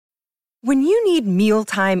When you need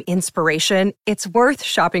mealtime inspiration, it's worth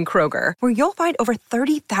shopping Kroger, where you'll find over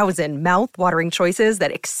 30,000 mouth-watering choices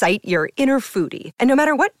that excite your inner foodie. And no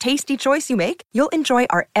matter what tasty choice you make, you'll enjoy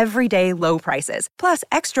our everyday low prices, plus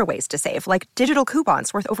extra ways to save, like digital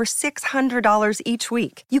coupons worth over $600 each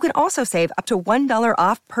week. You can also save up to $1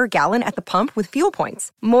 off per gallon at the pump with fuel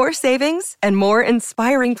points. More savings and more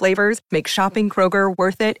inspiring flavors make shopping Kroger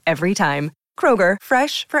worth it every time. Kroger,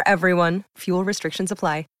 fresh for everyone. Fuel restrictions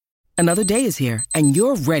apply. Another day is here, and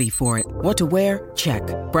you're ready for it. What to wear? Check.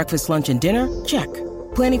 Breakfast, lunch, and dinner? Check.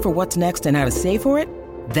 Planning for what's next and how to save for it?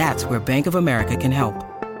 That's where Bank of America can help.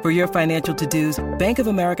 For your financial to-dos, Bank of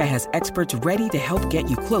America has experts ready to help get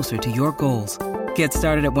you closer to your goals. Get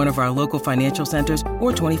started at one of our local financial centers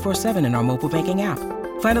or 24/7 in our mobile banking app.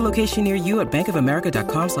 Find a location near you at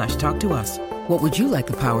bankofamerica.com/talktous. What would you like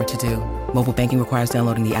the power to do? Mobile banking requires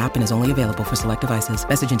downloading the app and is only available for select devices.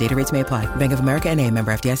 Message and data rates may apply. Bank of America N.A.,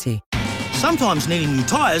 member FDIC. Sometimes needing new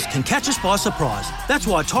tyres can catch us by surprise. That's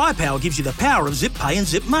why Tyre Power gives you the power of Zip Pay and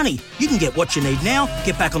Zip Money. You can get what you need now,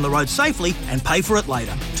 get back on the road safely and pay for it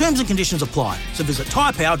later. Terms and conditions apply. So visit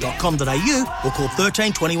tyrepower.com.au or call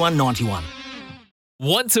 13 21 91.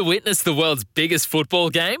 Want to witness the world's biggest football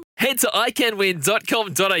game? Head to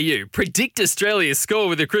iCanWin.com.au, predict Australia's score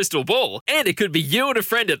with a crystal ball, and it could be you and a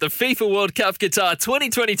friend at the FIFA World Cup Qatar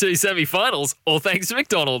 2022 semi-finals, all thanks to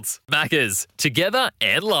McDonald's. Maccas, together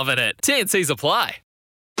and loving it. TNCs apply.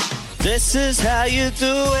 This is how you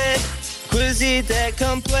do it. Quizzy Dad,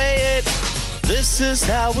 come play it. This is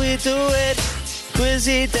how we do it.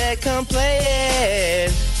 Quizzy Dad, come play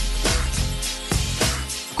it.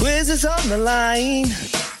 Quiz is on the line,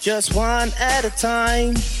 just one at a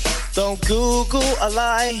time. Don't Google a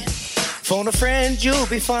lie, phone a friend, you'll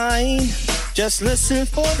be fine. Just listen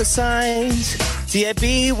for the signs,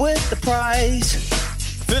 TAB with the prize.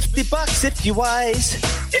 $50 if you're wise.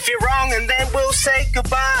 If you're wrong, and then we'll say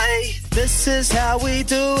goodbye. This is how we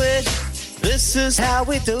do it. This is how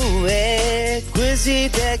we do it. Quizzy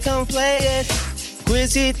Dad, come play it.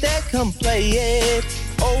 Quizzy Dad, come play it.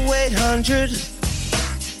 0800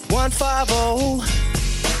 150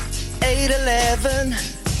 811.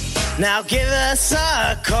 Now give us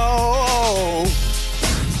a call.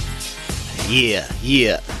 Yeah.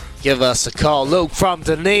 Give us a call. Luke from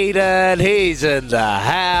Dunedin, he's in the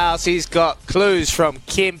house. He's got clues from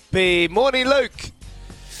Kempe. Morning, Luke.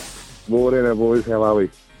 Morena, boys. How are we?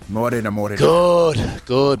 Morena.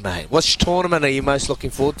 Good, mate. Which tournament are you most looking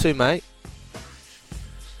forward to, mate?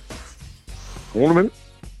 Tournament?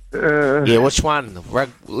 Yeah, which one?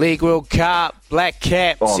 League World Cup, Black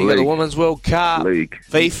Caps, you got the Women's World Cup, League.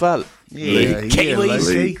 FIFA, Kiwis.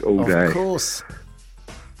 League all day. Of course.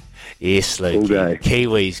 Yes, Luke. All day.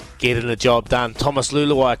 Kiwis getting the job done. Thomas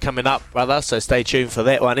Luluai coming up, brother, so stay tuned for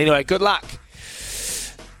that one. Anyway, good luck.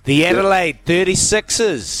 The Adelaide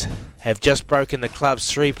 36ers have just broken the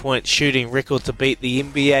club's three-point shooting record to beat the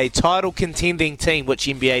NBA title contending team. Which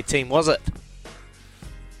NBA team was it?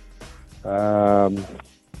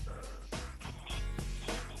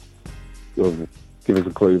 Give us a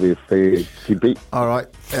clue there, Phoebe. All right.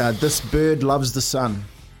 This bird loves the sun.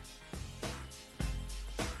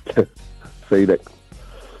 Phoenix.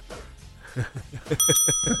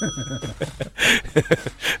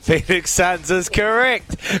 Phoenix Suns is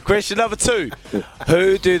correct. Question number 2.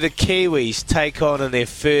 Who do the Kiwis take on in their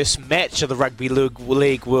first match of the Rugby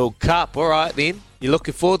League World Cup? All right, then. You're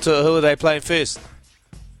looking forward to it. Who are they playing first?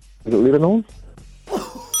 Is it Lebanon?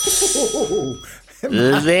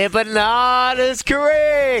 Lebanon is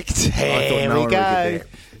correct. Here we go.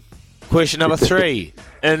 Question number 3.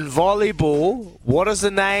 In volleyball, what is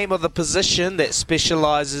the name of the position that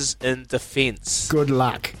specialises in defence? Good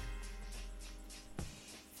luck.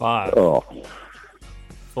 5. Oh.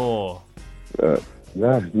 4.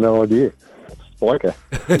 No idea. Spiker.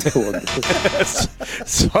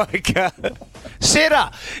 Spiker.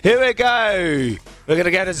 Setter. Here we go. We're going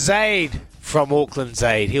to go to Zaid from Auckland.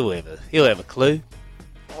 Zaid. He'll have a clue.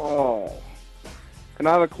 Oh. Can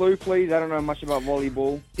I have a clue, please? I don't know much about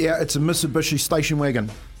volleyball. Yeah, it's a Mitsubishi station wagon.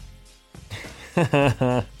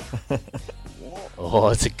 Oh,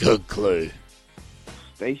 it's a good clue.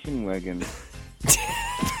 Station wagon.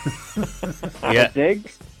 Yeah. A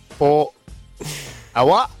dig? A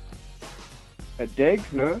what? A dig?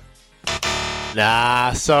 No?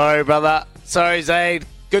 Nah, sorry, brother. Sorry, Zaid.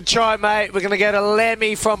 Good try, mate. We're going to go to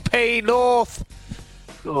Lemmy from P North.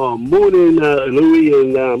 Oh, morning, Louis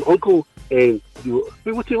and Uncle. And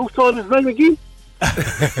what's your old-timer's name again?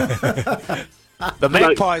 The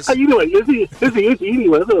Magpies. Hey, you know, is he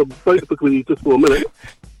anyway? I'll break up with you just for a minute.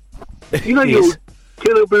 You know your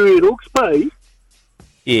Canterbury and Hawke's Bay?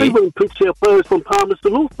 Yeah. They wouldn't pitch our players from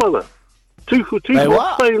Palmerston North, brother. two They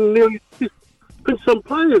what? playing nearly some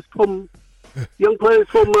players from young players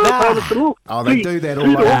from Palmerston North. Oh, they do that all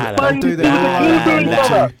over. They do that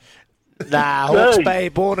all over. Nah, Hawke's Bay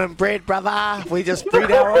born and bred, brother. We just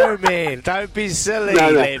breed our own, man. Don't be silly,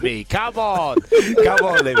 Lemmy. Come on,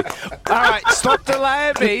 Lemmy. All right, stop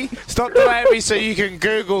delaying me so you can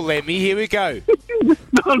Google Lemmy. Here we go. In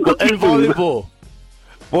volleyball,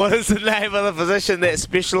 what is the name of the position that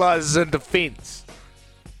specialises in defence?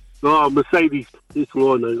 Oh, Mercedes. That's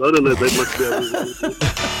all I know. I don't know that much about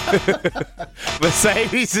it.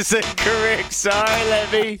 Mercedes is incorrect. Sorry,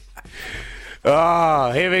 Lemmy.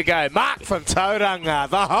 Oh, here we go. Mark from Tauranga,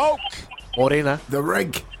 the Hulk. Morena. The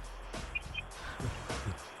rig.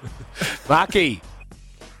 Marky.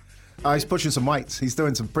 Oh, he's pushing some weights. He's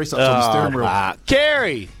doing some press-ups on the steering wheel. Mark.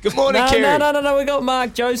 Kerry. Good morning, Kerry. No. We got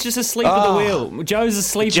Mark. Joe's just asleep at the wheel. Joe's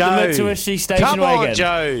asleep at the Mitsubishi station Come wagon. on,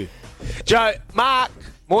 Joe. Mark.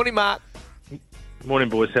 Morning, Mark. Morning,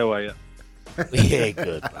 boys. How are you? Yeah,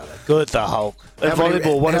 good, brother. Good, the Hulk. In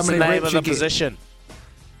volleyball, what is the name of the position?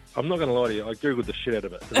 I'm not going to lie to you. I googled the shit out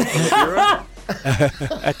of it. Is it Libero?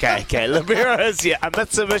 Okay. Libero is a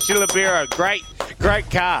Mitsubishi Libero. Great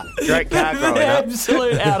car. Great car growing up.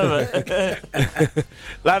 Absolute out of it.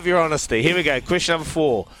 Love your honesty. Here we go. Question number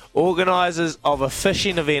 4. Organisers of a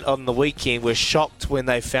fishing event on the weekend were shocked when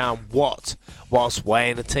they found what whilst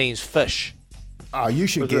weighing the team's fish? Oh, you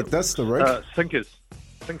should get this, the rig. Sinkers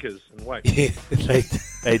and weight. Yeah,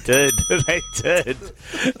 they did. They did.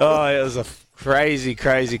 Oh, it was a crazy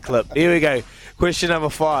clip. Here we go. Question number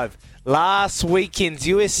 5. Last weekend's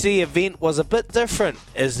USC event was a bit different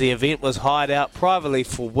as the event was hired out privately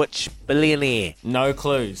for which billionaire? No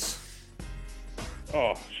clues.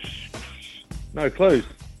 Oh, no clues.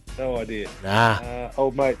 No idea. Nah.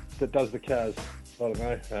 Old mate that does the cars. I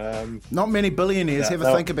don't know. Not many billionaires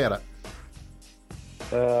ever think about it.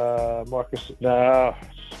 Microsoft. No,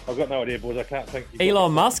 I've got no idea, boys. I can't think.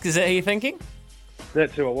 Elon Musk, is that who you're thinking?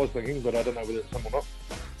 That's who I was thinking, but I don't know whether it's someone or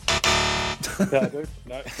not.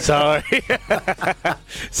 No.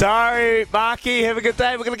 Sorry, Marky. Have a good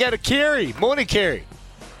day. We're going to go to Kerry. Morning, Kerry.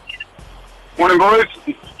 Morning, boys.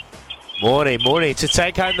 Morning. To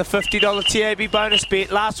take home the $50 TAB bonus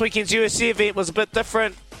bet, last weekend's USC event was a bit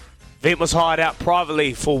different. The event was hired out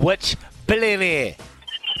privately for which billionaire?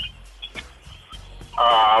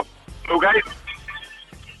 Bill Gates.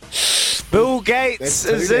 Bill Gates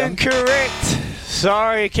is incorrect.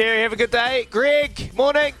 Sorry, Kerry. Have a good day. Greg,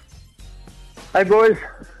 morning. Hey, boys.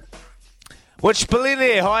 Which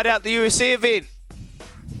billionaire hired out the USC event?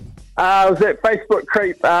 Was that Facebook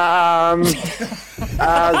creep?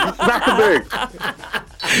 Zuckerberg.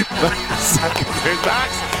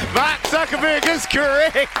 Mark Zuckerberg is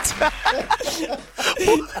correct.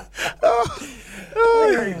 He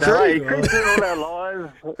creeps in all our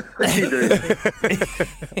lives.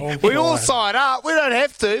 We all sign up. We don't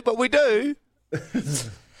have to, but we do.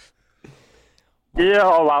 Yeah,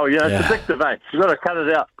 it's addictive, eh? You've got to cut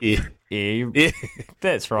it out. Yeah.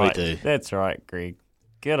 That's right. We do. That's right, Greg.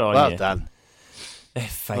 Good on you. Well done. That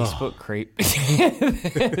Facebook creep.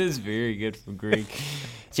 That is very good from Greg.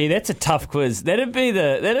 Gee, that's a tough quiz. That'd be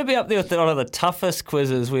up there with one of the toughest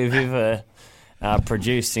quizzes we've ever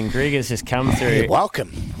produced, and Greg has just come through. Yeah,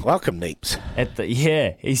 welcome, Neeps.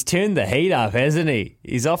 He's turned the heat up, hasn't he?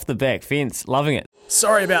 He's off the back fence, loving it.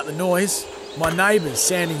 Sorry about the noise. My neighbour's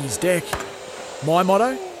sanding his deck. My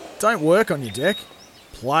motto: don't work on your deck,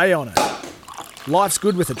 play on it. Life's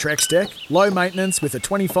good with a Trex deck. Low maintenance with a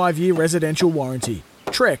 25-year residential warranty.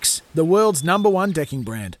 Trex, the world's #1 decking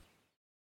brand.